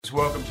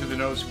Welcome to the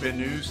No Spin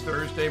News,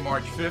 Thursday,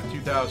 March 5th,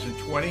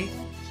 2020.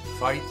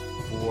 Fight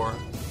for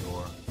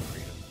your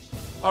freedom.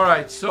 All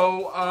right,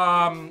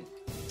 so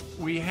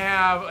we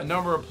have a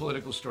number of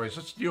political stories.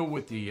 Let's deal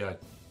with the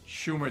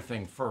Schumer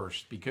thing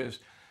first, because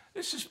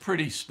this is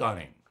pretty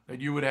stunning that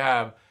you would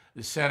have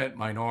the Senate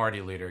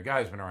Minority Leader, a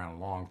guy who's been around a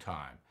long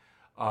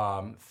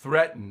time,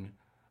 threaten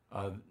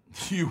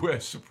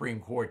U.S. Supreme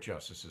Court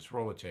justices.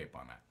 Roll a tape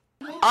on that.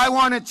 I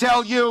want to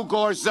tell you,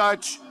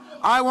 Gorsuch,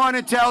 I want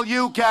to tell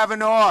you,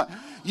 Kavanaugh,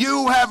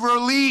 you have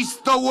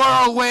released the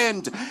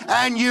whirlwind,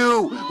 and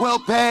you will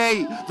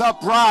pay the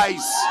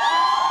price.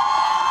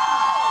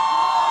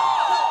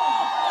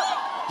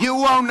 You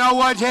won't know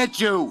what hit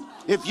you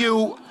if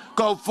you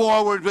go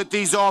forward with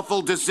these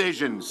awful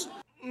decisions.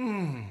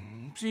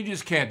 So you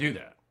just can't do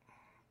that.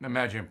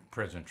 Imagine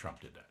President Trump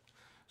did that.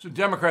 So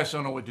Democrats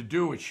don't know what to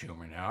do with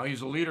Schumer now.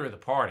 He's the leader of the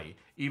party.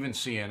 Even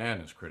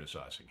CNN is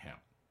criticizing him.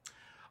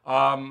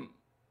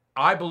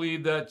 I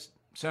believe that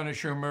Senator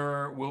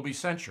Schumer will be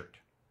censured,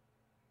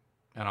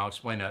 and I'll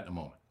explain that in a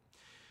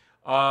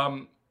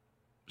moment.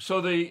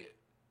 So the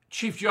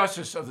Chief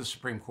Justice of the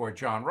Supreme Court,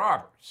 John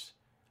Roberts,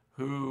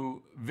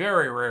 who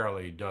very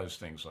rarely does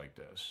things like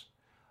this,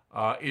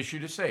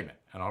 issued a statement,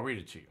 and I'll read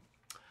it to you.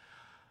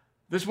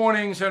 This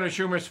morning, Senator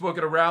Schumer spoke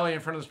at a rally in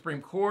front of the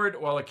Supreme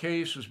Court while a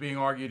case was being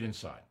argued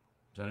inside.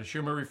 Senator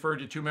Schumer referred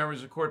to two members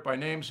of the court by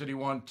name, said he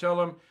wanted to tell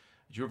them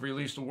that you have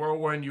released a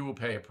whirlwind, you will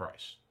pay a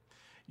price.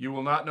 You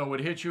will not know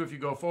what hit you if you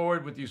go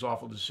forward with these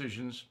awful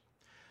decisions.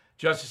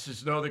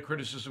 Justices know that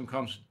criticism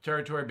comes with the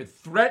territory, but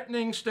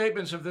threatening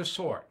statements of this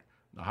sort,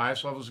 the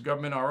highest levels of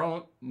government,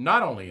 are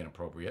not only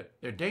inappropriate,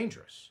 they're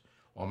dangerous.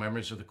 All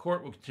members of the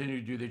court will continue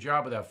to do their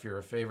job without fear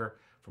of favor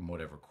from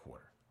whatever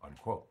quarter,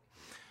 unquote.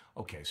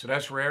 Okay, so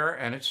that's rare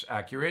and it's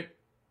accurate.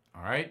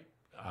 All right,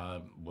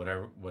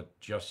 what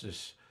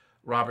Justice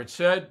Roberts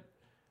said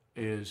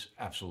is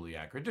absolutely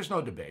accurate. There's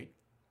no debate.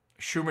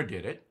 Schumer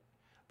did it.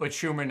 But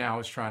Schumer now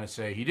is trying to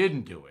say he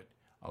didn't do it.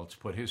 Let's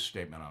put his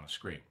statement on the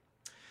screen.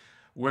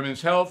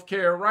 Women's health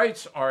care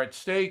rights are at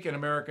stake, and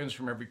Americans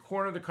from every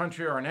corner of the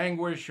country are in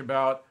anguish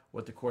about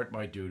what the court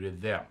might do to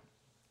them.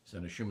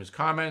 Senator Schumer's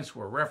comments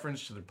were a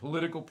reference to the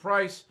political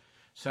price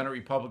Senate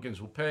Republicans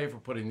will pay for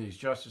putting these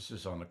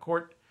justices on the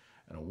court,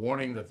 and a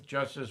warning that the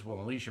justice will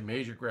unleash a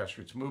major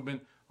grassroots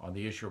movement on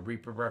the issue of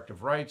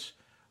reproductive rights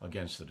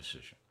against the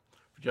decision.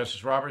 For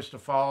Justice Roberts to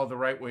follow the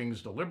right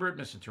wing's deliberate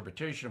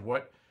misinterpretation of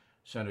what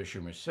Senator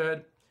Schumer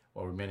said,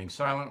 while remaining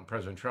silent when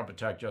President Trump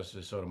attacked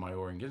Justice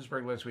Sotomayor and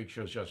Ginsburg last week,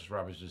 shows Justice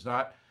Roberts does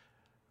not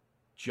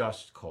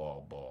just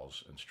call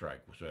balls and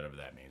strike, whatever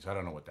that means. I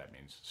don't know what that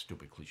means.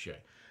 Stupid cliche.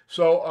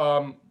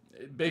 So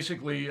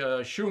basically,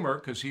 Schumer,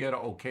 because he had to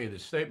okay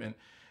this statement,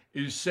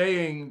 is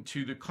saying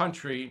to the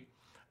country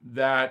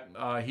that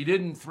he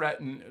didn't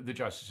threaten the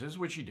justices,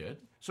 which he did.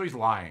 So he's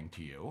lying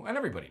to you, and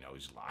everybody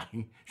knows he's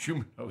lying.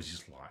 Schumer knows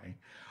he's lying.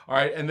 All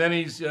right, and then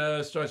he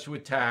starts to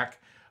attack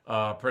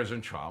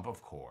President Trump,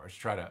 of course,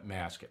 try to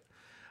mask it.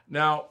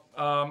 Now,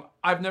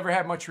 I've never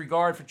had much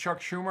regard for Chuck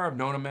Schumer. I've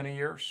known him many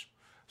years.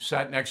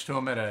 Sat next to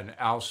him at an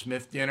Al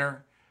Smith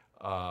dinner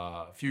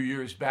a few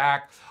years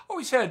back.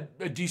 Always had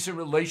a decent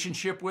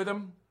relationship with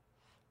him.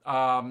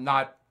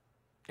 Not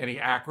any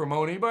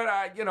acrimony,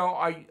 but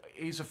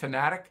he's a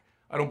fanatic.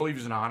 I don't believe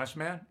he's an honest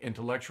man,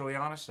 intellectually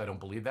honest. I don't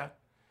believe that.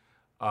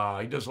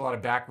 He does a lot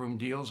of backroom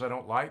deals I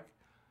don't like.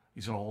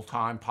 He's an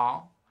old-time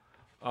pal.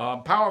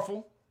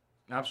 Powerful.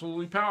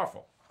 Absolutely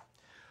powerful.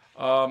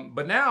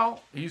 But now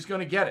he's going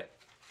to get it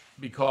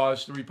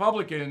because the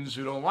Republicans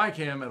who don't like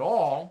him at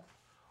all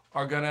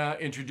are going to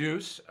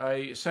introduce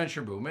a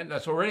censure movement.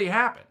 That's already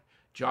happened.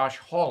 Josh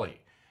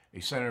Hawley, a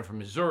senator from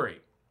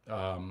Missouri,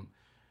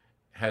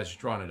 has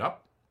drawn it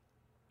up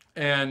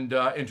and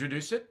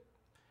introduced it.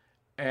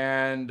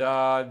 And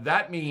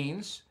that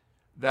means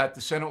that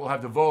the Senate will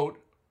have to vote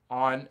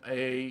on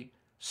a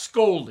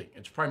scolding.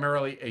 It's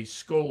primarily a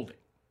scolding.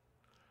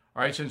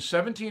 All right, since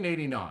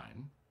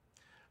 1789,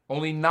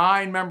 only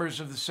 9 members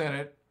of the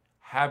Senate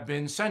have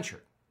been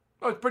censured.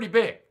 Oh, it's pretty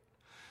big.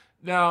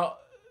 Now,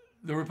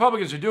 the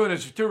Republicans are doing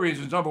this for 2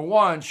 reasons. Number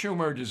one,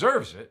 Schumer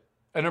deserves it.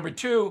 And number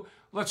 2,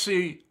 let's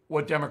see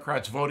what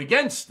Democrats vote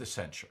against the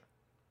censure.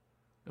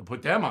 They'll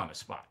put them on the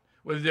spot.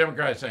 What the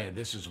Democrats saying,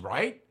 this is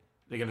right?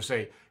 They're going to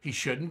say he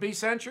shouldn't be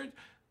censured?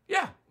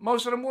 Yeah,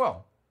 most of them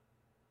will.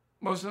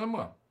 Most of them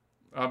will.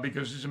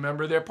 Because he's a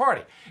member of their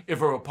party.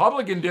 If a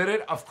Republican did it,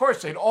 of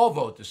course they'd all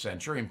vote to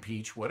censure,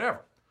 impeach,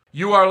 whatever.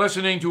 You are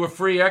listening to a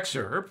free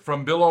excerpt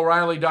from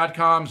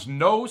BillO'Reilly.com's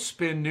No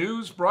Spin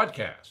News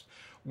broadcast,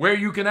 where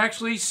you can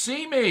actually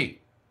see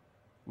me.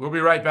 We'll be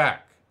right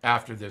back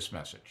after this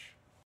message.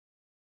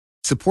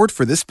 Support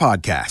for this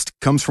podcast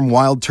comes from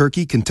Wild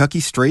Turkey Kentucky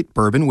Straight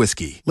Bourbon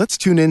Whiskey. Let's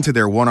tune in to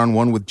their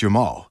one-on-one with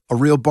Jamal, a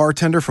real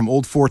bartender from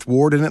Old Fourth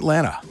Ward in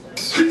Atlanta.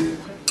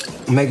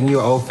 I'm making you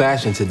an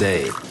old-fashioned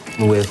today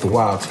with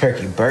Wild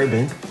Turkey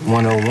Bourbon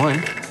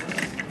 101.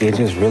 It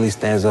just really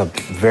stands up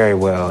very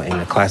well in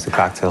a classic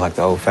cocktail like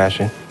the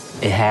old-fashioned.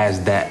 It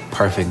has that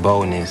perfect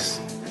boldness.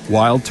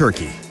 Wild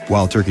Turkey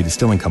Wild Turkey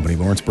Distilling Company,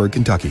 Lawrenceburg,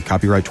 Kentucky.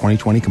 Copyright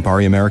 2020,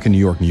 Campari America, New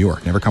York, New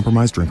York. Never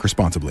compromise, drink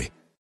responsibly.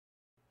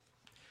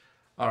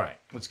 All right,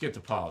 let's get to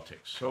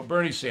politics. So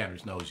Bernie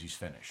Sanders knows he's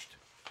finished.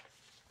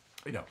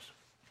 He knows.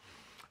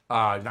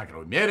 He's not going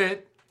to admit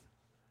it.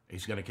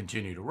 He's going to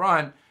continue to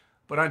run.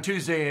 But on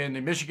Tuesday in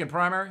the Michigan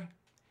primary,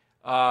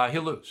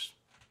 he'll lose.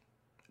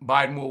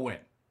 Biden will win.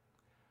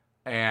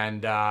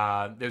 And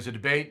there's a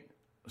debate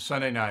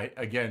Sunday night.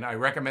 Again, I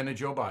recommended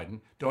Joe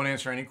Biden. Don't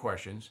answer any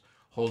questions.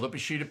 Hold up a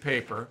sheet of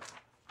paper,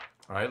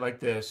 all right, like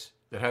this,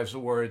 that has the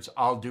words,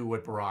 "I'll do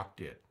what Barack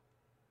did."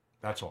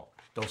 That's all.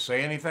 Don't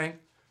say anything.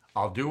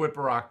 I'll do what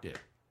Barack did.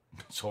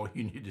 That's all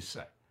you need to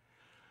say.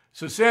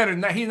 So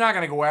Sanders, he's not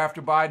going to go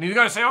after Biden. He's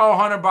going to say, "Oh,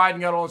 Hunter Biden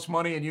got all this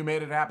money and you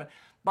made it happen."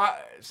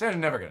 But Sanders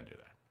never going to do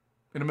that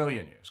in a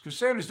million years, because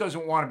Sanders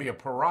doesn't want to be a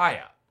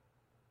pariah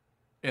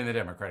in the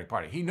Democratic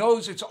Party. He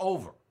knows it's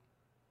over.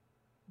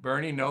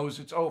 Bernie knows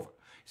it's over.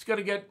 He's going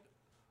to get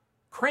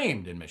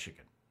creamed in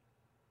Michigan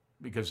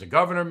because the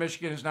governor of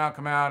Michigan has now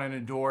come out and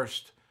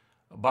endorsed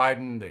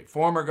Biden. The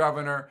former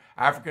governor,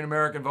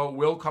 African-American vote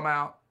will come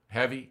out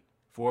heavy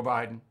for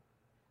Biden.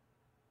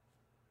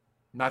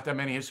 Not that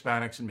many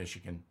Hispanics in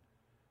Michigan.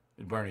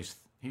 And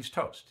he's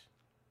toast.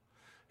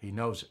 He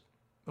knows it.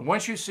 And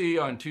once you see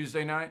on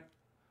Tuesday night,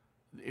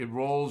 it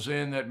rolls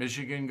in that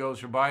Michigan goes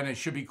for Biden, it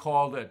should be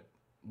called at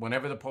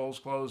whenever the polls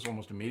close,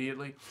 almost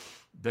immediately,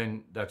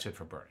 then that's it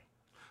for Bernie.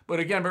 But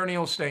again, Bernie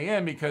will stay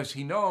in because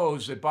he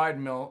knows that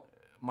Biden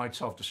might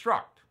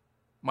self-destruct,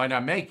 might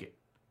not make it,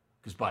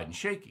 because Biden's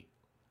shaky,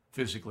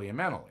 physically and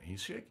mentally.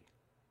 He's shaky.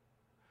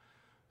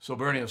 So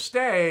Bernie will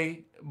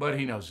stay, but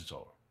he knows it's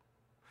over.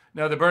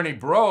 Now, the Bernie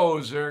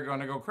bros, they're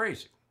going to go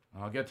crazy.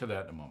 I'll get to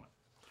that in a moment.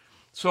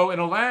 So in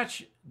a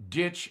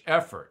last-ditch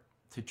effort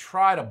to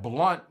try to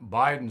blunt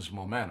Biden's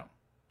momentum,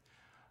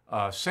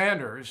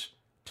 Sanders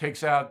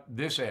takes out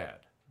this ad.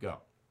 Go.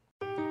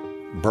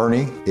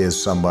 Bernie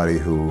is somebody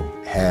who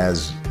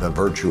has the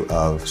virtue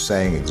of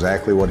saying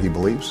exactly what he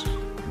believes,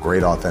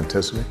 great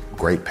authenticity,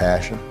 great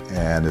passion,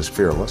 and is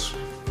fearless.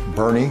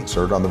 Bernie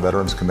served on the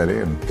Veterans Committee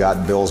and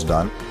got bills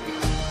done.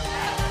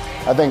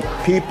 I think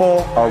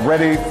people are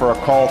ready for a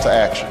call to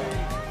action.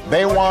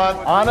 They want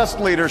honest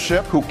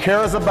leadership who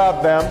cares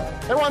about them.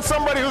 They want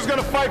somebody who's going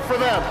to fight for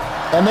them.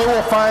 And they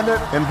will find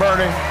it in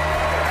Bernie.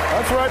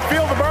 That's right,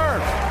 feel the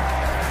burn.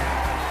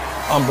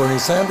 I'm Bernie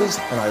Sanders,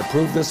 and I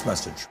approve this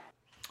message.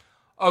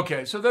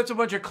 Okay, so that's a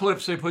bunch of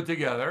clips they put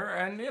together.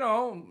 And, you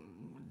know,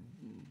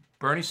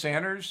 Bernie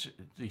Sanders,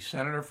 the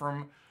senator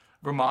from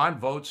Vermont,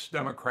 votes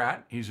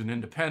Democrat. He's an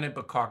independent,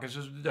 but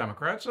caucuses with the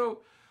Democrats. So,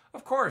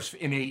 of course,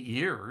 in 8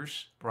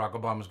 years, Barack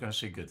Obama's going to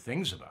say good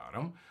things about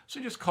him. So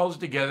he just calls it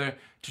together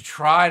to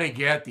try to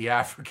get the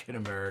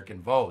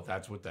African-American vote.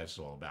 That's what that's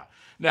all about.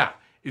 Now,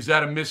 is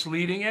that a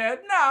misleading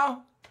ad?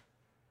 No.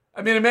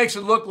 I mean, it makes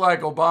it look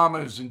like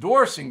Obama is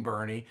endorsing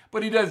Bernie,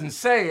 but he doesn't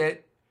say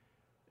it.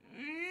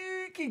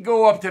 You can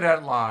go up to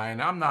that line.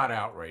 I'm not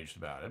outraged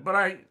about it, but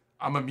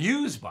I'm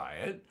amused by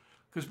it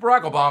because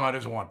Barack Obama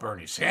doesn't want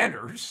Bernie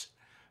Sanders.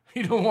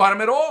 He don't want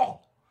him at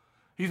all.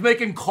 He's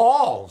making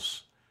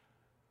calls,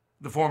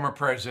 the former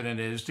president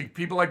is, to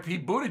people like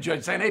Pete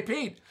Buttigieg saying, "Hey,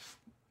 Pete,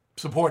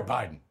 support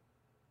Biden."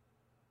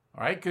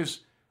 All right, because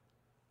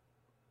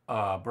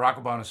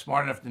Barack Obama is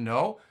smart enough to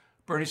know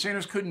Bernie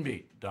Sanders couldn't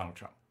beat Donald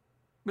Trump.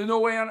 There's no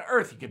way on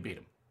earth he could beat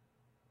him.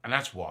 And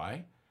that's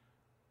why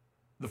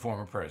the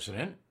former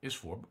president is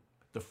for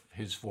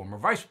his former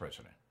vice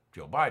president,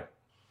 Joe Biden.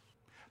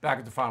 Back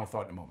at the final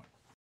thought in a moment.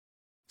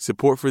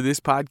 Support for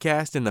this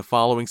podcast and the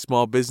following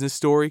small business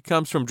story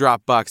comes from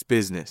Dropbox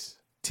Business.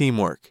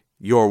 Teamwork,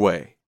 your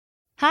way.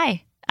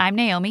 Hi, I'm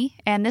Naomi,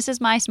 and this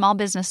is my small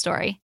business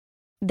story.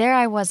 There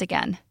I was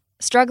again,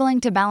 struggling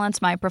to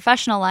balance my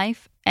professional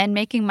life and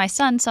making my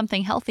son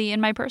something healthy in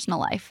my personal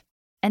life.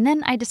 And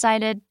then I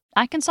decided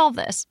I can solve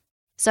this.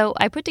 So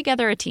I put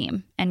together a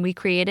team, and we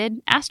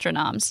created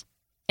Astronoms,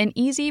 an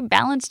easy,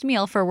 balanced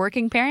meal for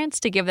working parents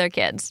to give their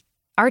kids.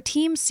 Our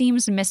team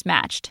seems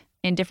mismatched,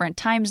 in different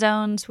time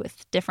zones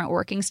with different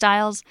working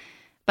styles,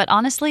 but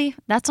honestly,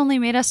 that's only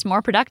made us more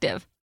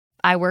productive.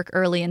 I work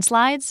early in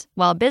slides,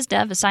 while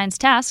BizDev assigns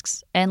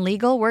tasks, and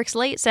legal works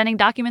late sending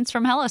documents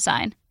from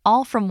HelloSign,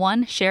 all from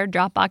one shared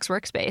Dropbox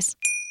workspace.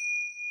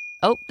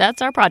 Oh,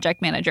 that's our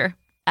project manager.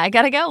 I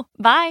gotta go.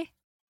 Bye.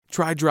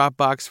 Try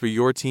Dropbox for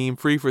your team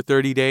free for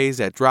 30 days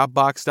at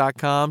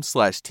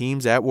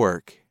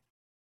dropbox.com/teamsatwork.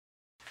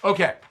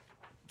 Okay,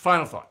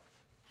 final thought.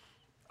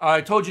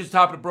 I told you at the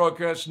top of the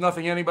broadcast,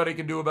 nothing anybody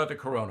can do about the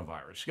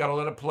coronavirus. You got to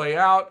let it play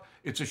out.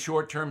 It's a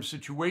short-term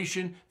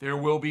situation. There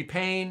will be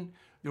pain.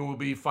 There will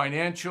be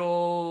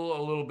financial,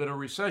 a little bit of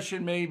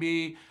recession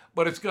maybe,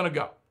 but it's going to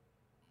go.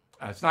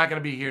 It's not going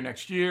to be here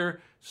next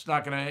year. It's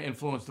not going to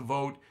influence the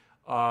vote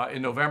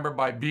in November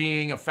by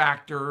being a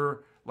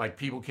factor like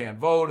people can't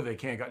vote or they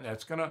can't go.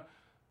 That's going to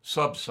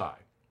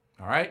subside,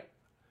 all right?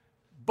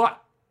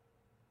 But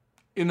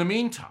in the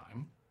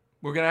meantime,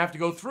 we're going to have to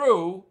go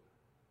through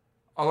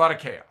a lot of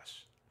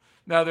chaos.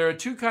 Now, there are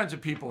two kinds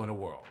of people in the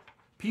world.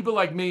 People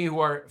like me who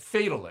are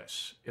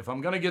fatalists. If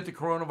I'm going to get the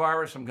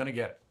coronavirus, I'm going to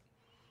get it.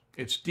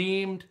 it's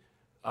deemed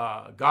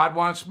God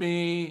wants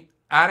me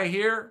out of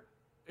here,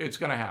 it's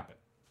going to happen.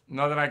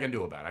 Nothing I can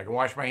do about it. I can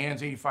wash my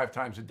hands 85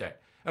 times a day.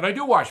 And I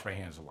do wash my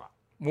hands a lot,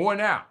 more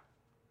now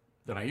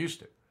than I used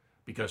to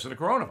because of the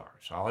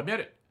coronavirus. I'll admit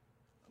it.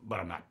 But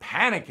I'm not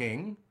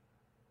panicking.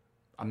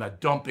 I'm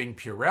not dumping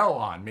Purell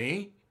on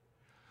me.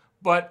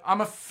 But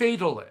I'm a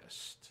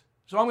fatalist.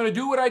 So I'm going to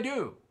do what I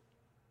do.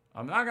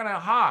 I'm not going to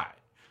hide.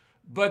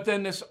 But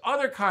then this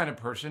other kind of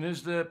person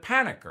is the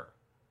panicker.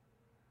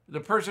 The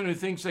person who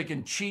thinks they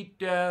can cheat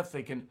death,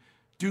 they can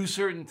do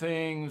certain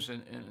things,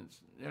 and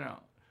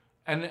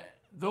and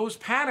those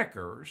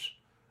panickers,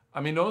 I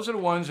mean, those are the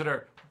ones that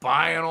are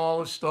buying all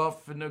the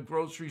stuff in the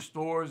grocery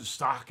stores,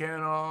 stocking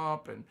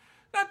up, and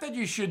not that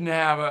you shouldn't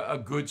have a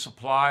good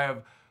supply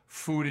of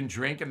food and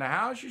drink in the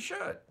house, you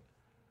should,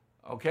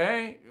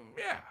 okay?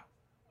 Yeah,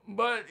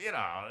 but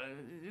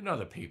you know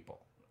the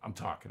people I'm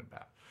talking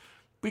about,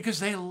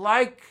 because they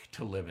like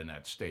to live in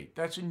that state.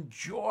 That's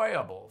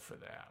enjoyable for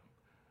them.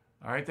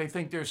 All right, they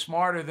think they're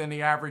smarter than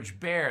the average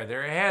bear.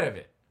 They're ahead of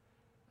it.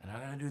 And I'm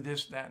going to do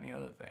this, that, and the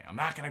other thing. I'm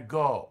not going to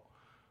go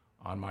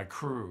on my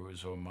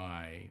cruise or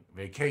my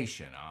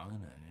vacation,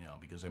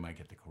 because they might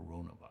get the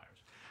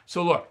coronavirus.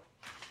 So look,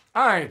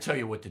 I ain't tell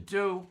you what to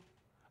do.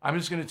 I'm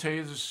just going to tell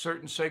you there's a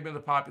certain segment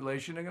of the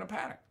population that are going to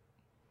panic.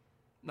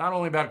 Not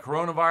only about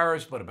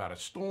coronavirus, but about a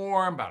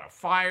storm, about a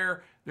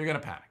fire. They're going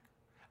to panic.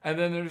 And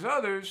then there's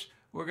others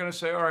who are going to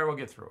say, all right, we'll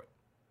get through it.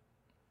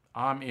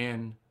 I'm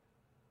in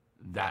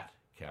that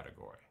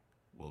category.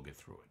 We'll get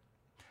through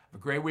it. Have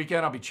a great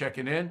weekend. I'll be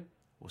checking in.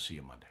 We'll see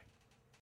you Monday.